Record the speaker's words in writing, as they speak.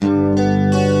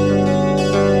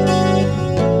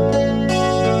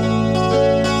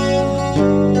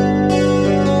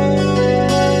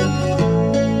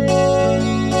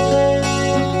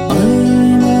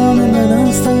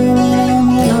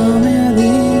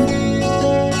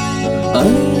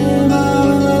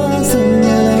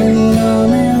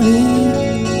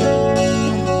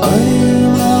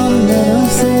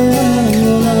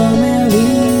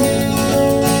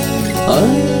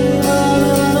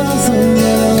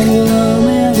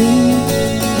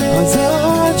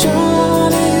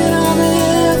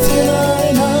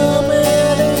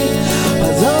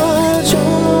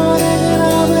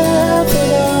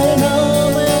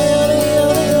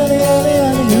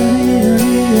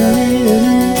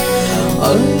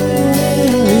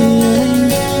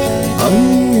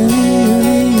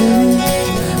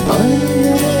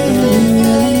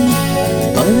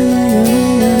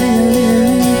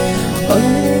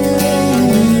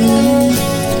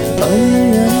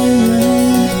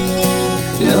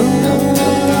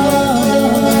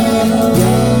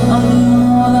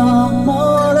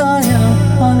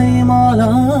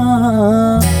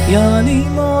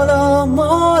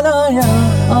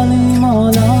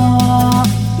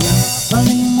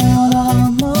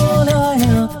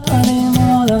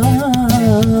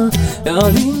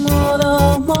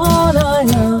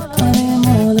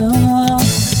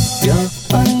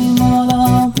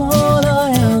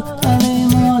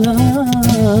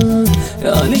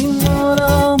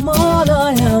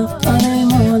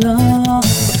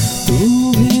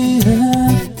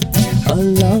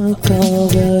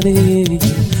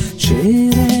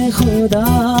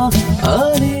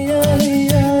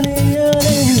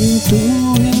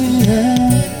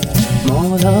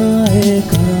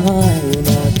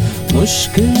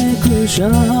मुश्किल कुशा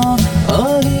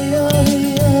अली अली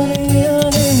अली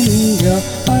अली या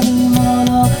अली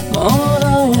मौला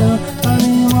मौला या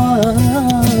अली मौला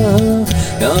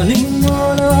या अली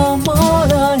मौला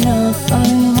मौला या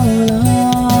अली मौला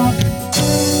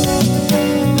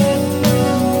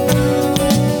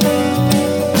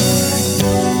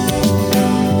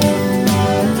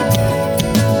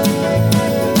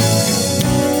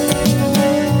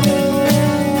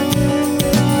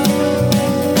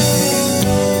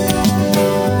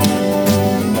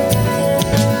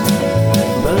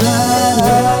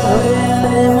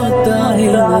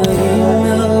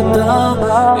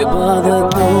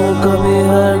इबादतों कभी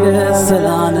हरगिज़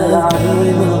सला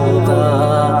नहीं मिलता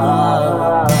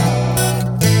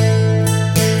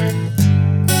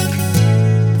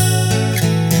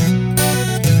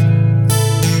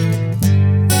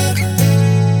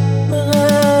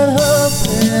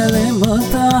पहले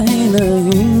मता ही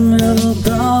नहीं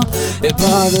मिलता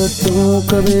इबादतों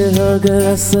कभी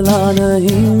हरगिज़ सला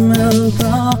नहीं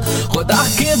मिलता खुदा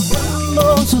के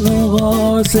बंदों सुनो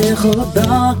गौर से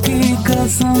खुदा की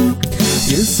कसम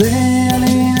जिसे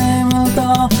अली नहीं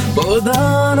मिलता खुदा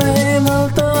नहीं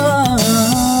मिलता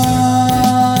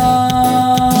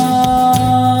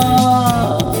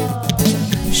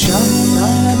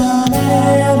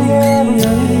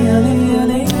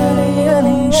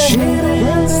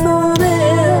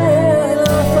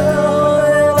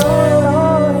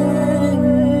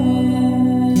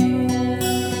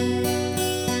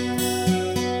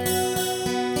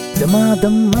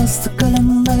दमादम मस्त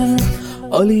कलंदर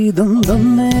अली दम दम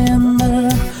ने अंदर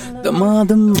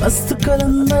दमादम मस्त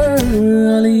कलंदर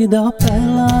अली दा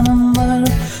पहला नंबर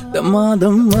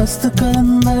दमादम मस्त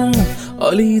कलंदर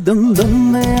अली दम दम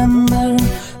ने अंदर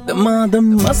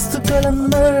दमादम मस्त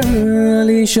कलंदर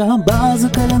अली शाहबाज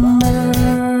कलंदर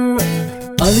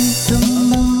अली दम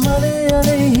दम अली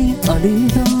अली अली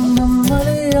दम दम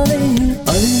अली अली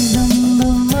अली दम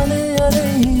दम अली अली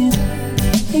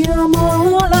या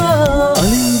मौला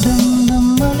अली दम दम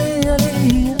अली अली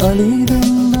अली दम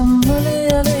दम अली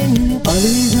अली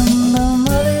अली दम दम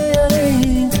अली अली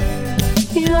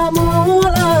या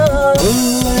मौला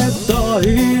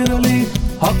ताहिर अली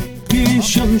हक की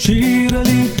शमशीर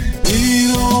अली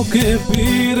हीरों के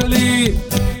पीर अली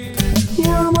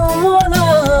या मौला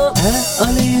है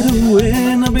अली रूए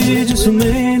नबी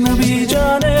जिसमें नबी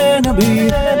जाने नबी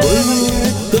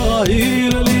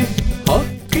ताहिर अली हक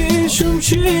की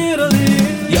शमशीर अली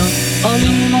या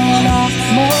अली मौला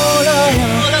मौला या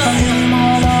अली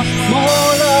मौला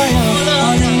मौला या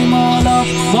अली मौला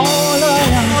मौला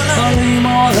या अली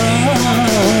मौला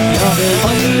या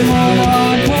अली मौला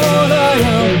मौला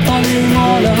या अली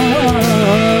मौला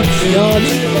या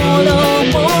अली मौला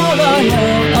मौला या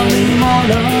अली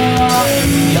मौला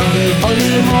या अली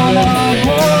मौला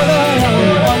मौला या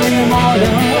अली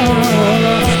मौला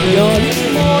या अली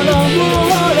मौला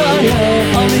मौला या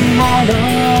अली मौला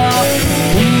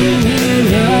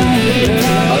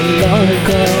अल्लाह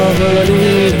का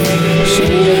वली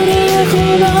शेर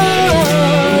खुदा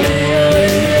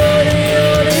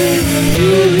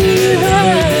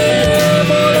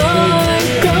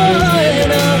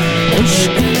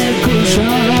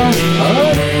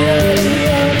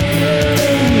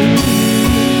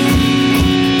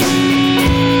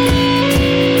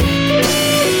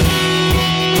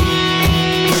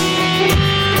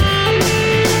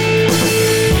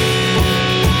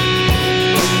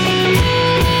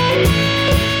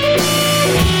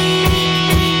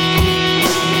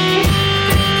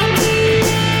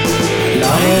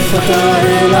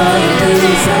Fatah